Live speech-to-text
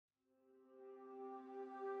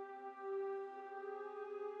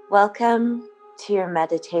Welcome to your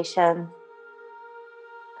meditation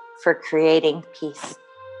for creating peace.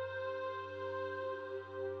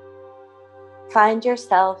 Find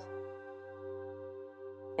yourself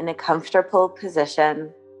in a comfortable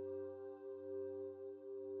position.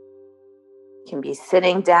 You can be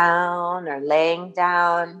sitting down or laying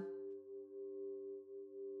down.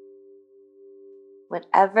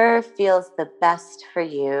 Whatever feels the best for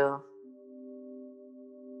you,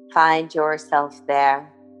 find yourself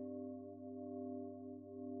there.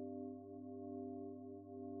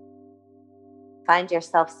 Find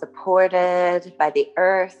yourself supported by the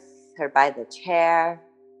earth or by the chair.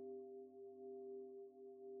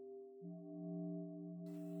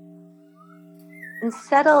 And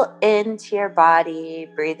settle into your body,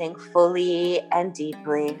 breathing fully and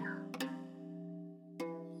deeply.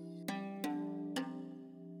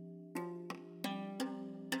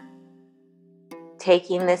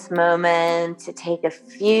 Taking this moment to take a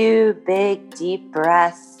few big, deep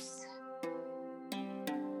breaths.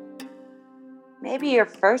 Maybe your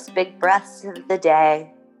first big breaths of the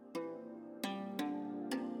day.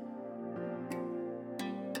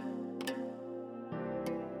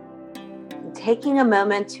 And taking a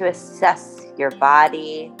moment to assess your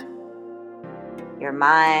body, your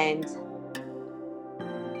mind.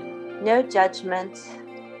 No judgment,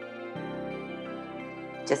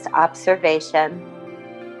 just observation.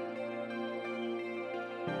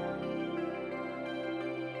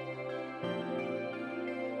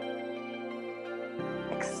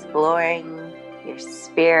 Exploring your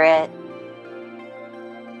spirit.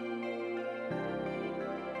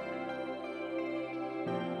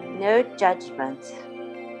 No judgment,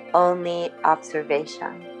 only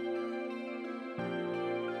observation.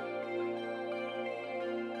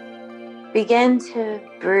 Begin to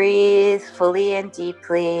breathe fully and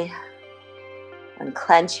deeply,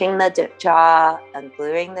 unclenching the jaw,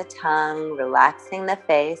 ungluing the tongue, relaxing the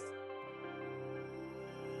face.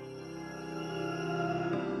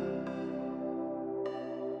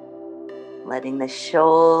 Letting the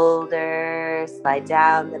shoulders slide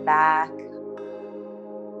down the back.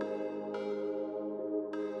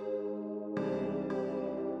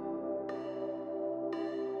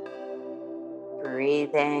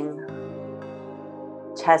 Breathing,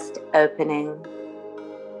 chest opening.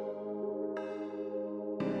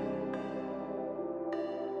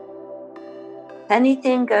 If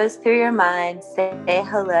anything goes through your mind, say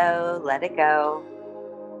hello, let it go.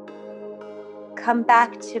 Come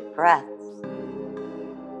back to breath.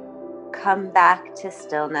 Come back to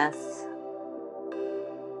stillness.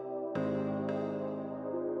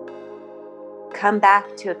 Come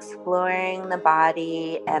back to exploring the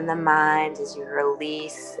body and the mind as you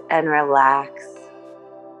release and relax.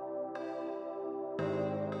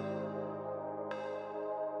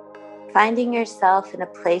 Finding yourself in a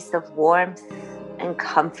place of warmth and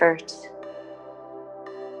comfort.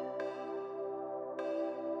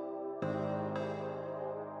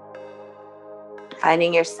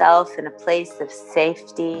 Finding yourself in a place of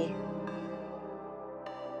safety.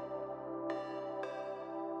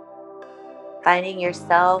 Finding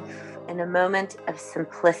yourself in a moment of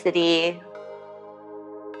simplicity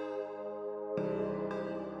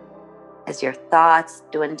as your thoughts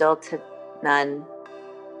dwindle to none.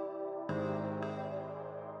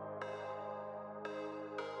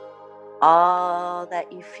 All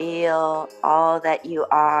that you feel, all that you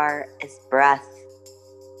are is breath,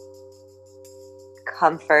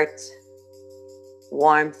 comfort,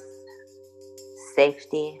 warmth,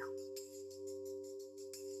 safety.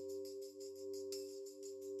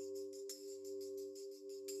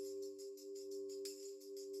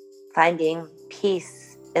 Finding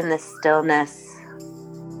peace in the stillness.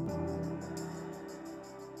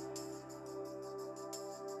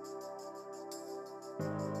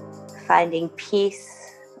 Finding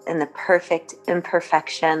peace in the perfect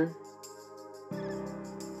imperfection.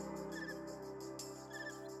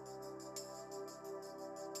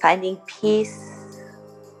 Finding peace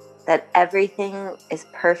that everything is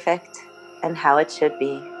perfect and how it should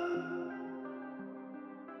be.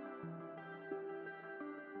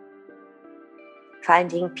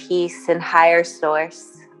 Finding peace in higher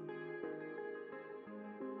source.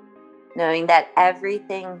 Knowing that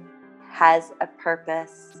everything has a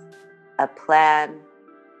purpose, a plan,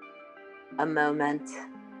 a moment.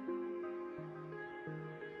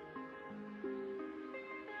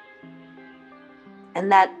 And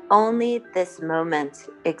that only this moment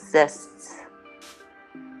exists.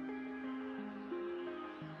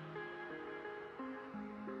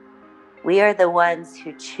 We are the ones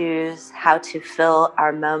who choose how to fill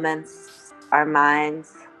our moments, our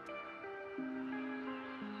minds.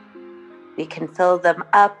 We can fill them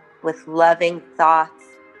up with loving thoughts,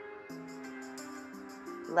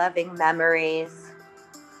 loving memories,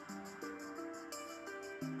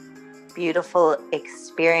 beautiful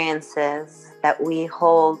experiences that we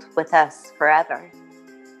hold with us forever.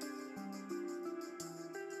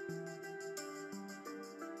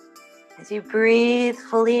 As you breathe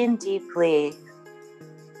fully and deeply,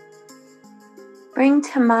 bring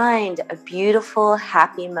to mind a beautiful,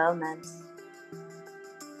 happy moment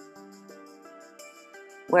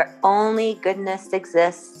where only goodness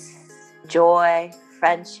exists, joy,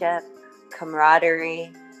 friendship, camaraderie.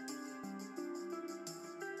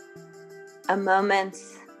 A moment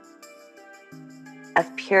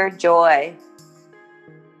of pure joy,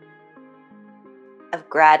 of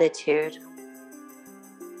gratitude.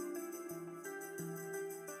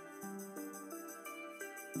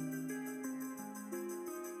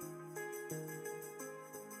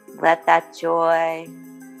 Let that joy,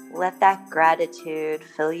 let that gratitude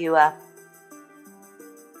fill you up.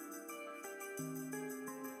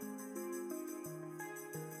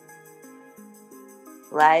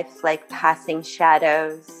 Life, like passing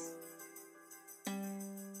shadows,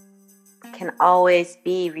 can always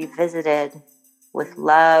be revisited with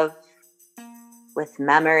love, with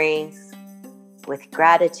memories, with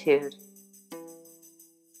gratitude.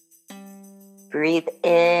 Breathe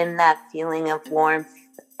in that feeling of warmth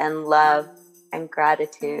and love and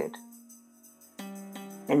gratitude,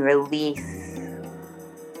 and release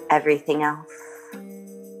everything else.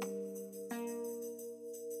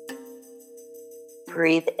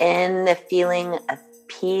 Breathe in the feeling of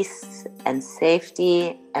peace and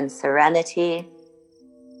safety and serenity,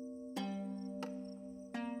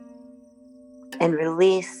 and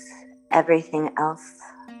release everything else.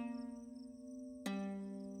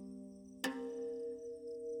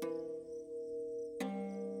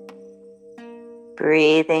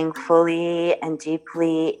 Breathing fully and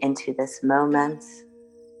deeply into this moment.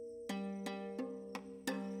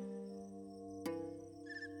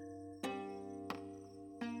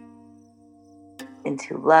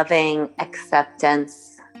 Into loving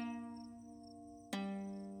acceptance,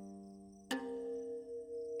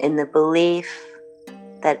 in the belief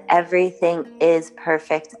that everything is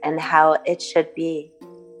perfect and how it should be.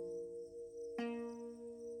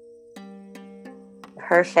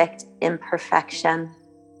 Perfect imperfection.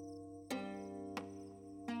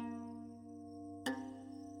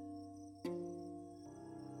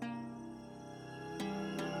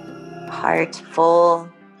 Heart full,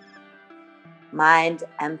 mind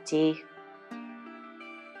empty.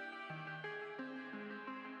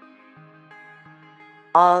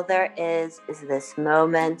 All there is this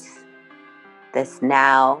moment, this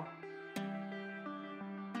now.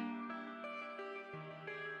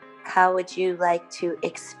 How would you like to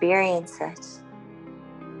experience it?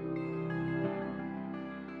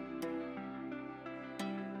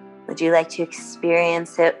 Would you like to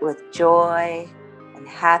experience it with joy and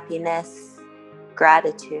happiness,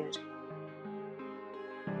 gratitude?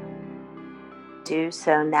 Do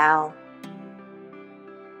so now.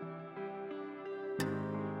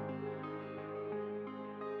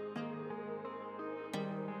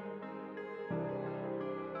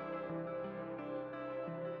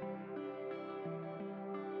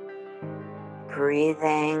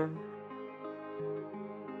 Breathing.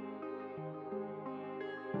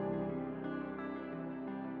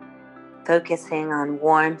 Focusing on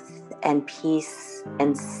warmth and peace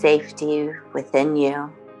and safety within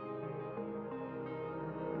you.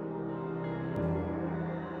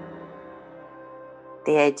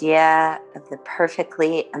 The idea of the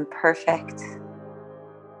perfectly imperfect.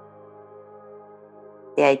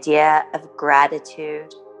 The idea of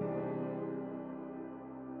gratitude.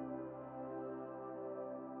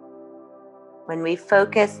 When we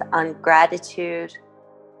focus on gratitude,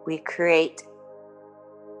 we create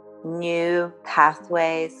new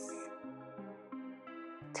pathways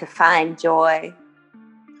to find joy,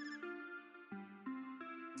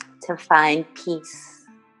 to find peace.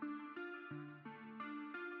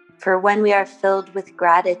 For when we are filled with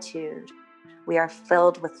gratitude, we are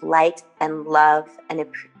filled with light and love and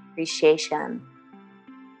appreciation.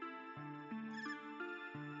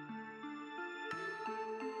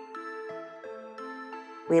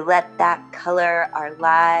 We let that color our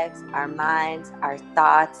lives, our minds, our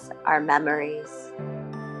thoughts, our memories.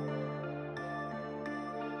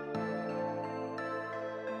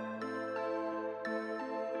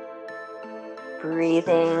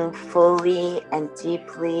 Breathing fully and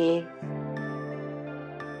deeply.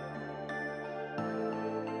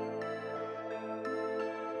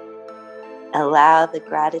 Allow the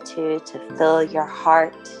gratitude to fill your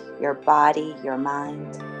heart, your body, your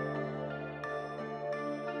mind.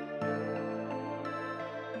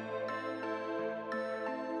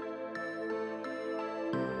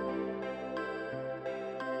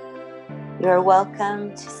 You're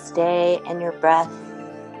welcome to stay in your breath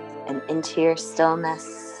and into your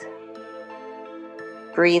stillness,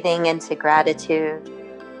 breathing into gratitude.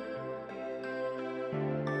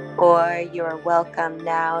 Or you're welcome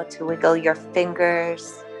now to wiggle your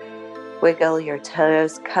fingers, wiggle your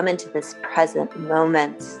toes, come into this present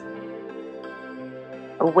moment,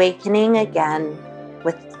 awakening again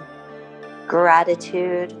with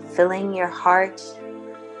gratitude, filling your heart,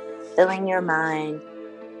 filling your mind,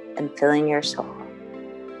 and filling your soul.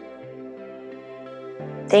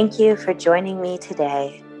 Thank you for joining me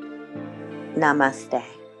today. Namaste.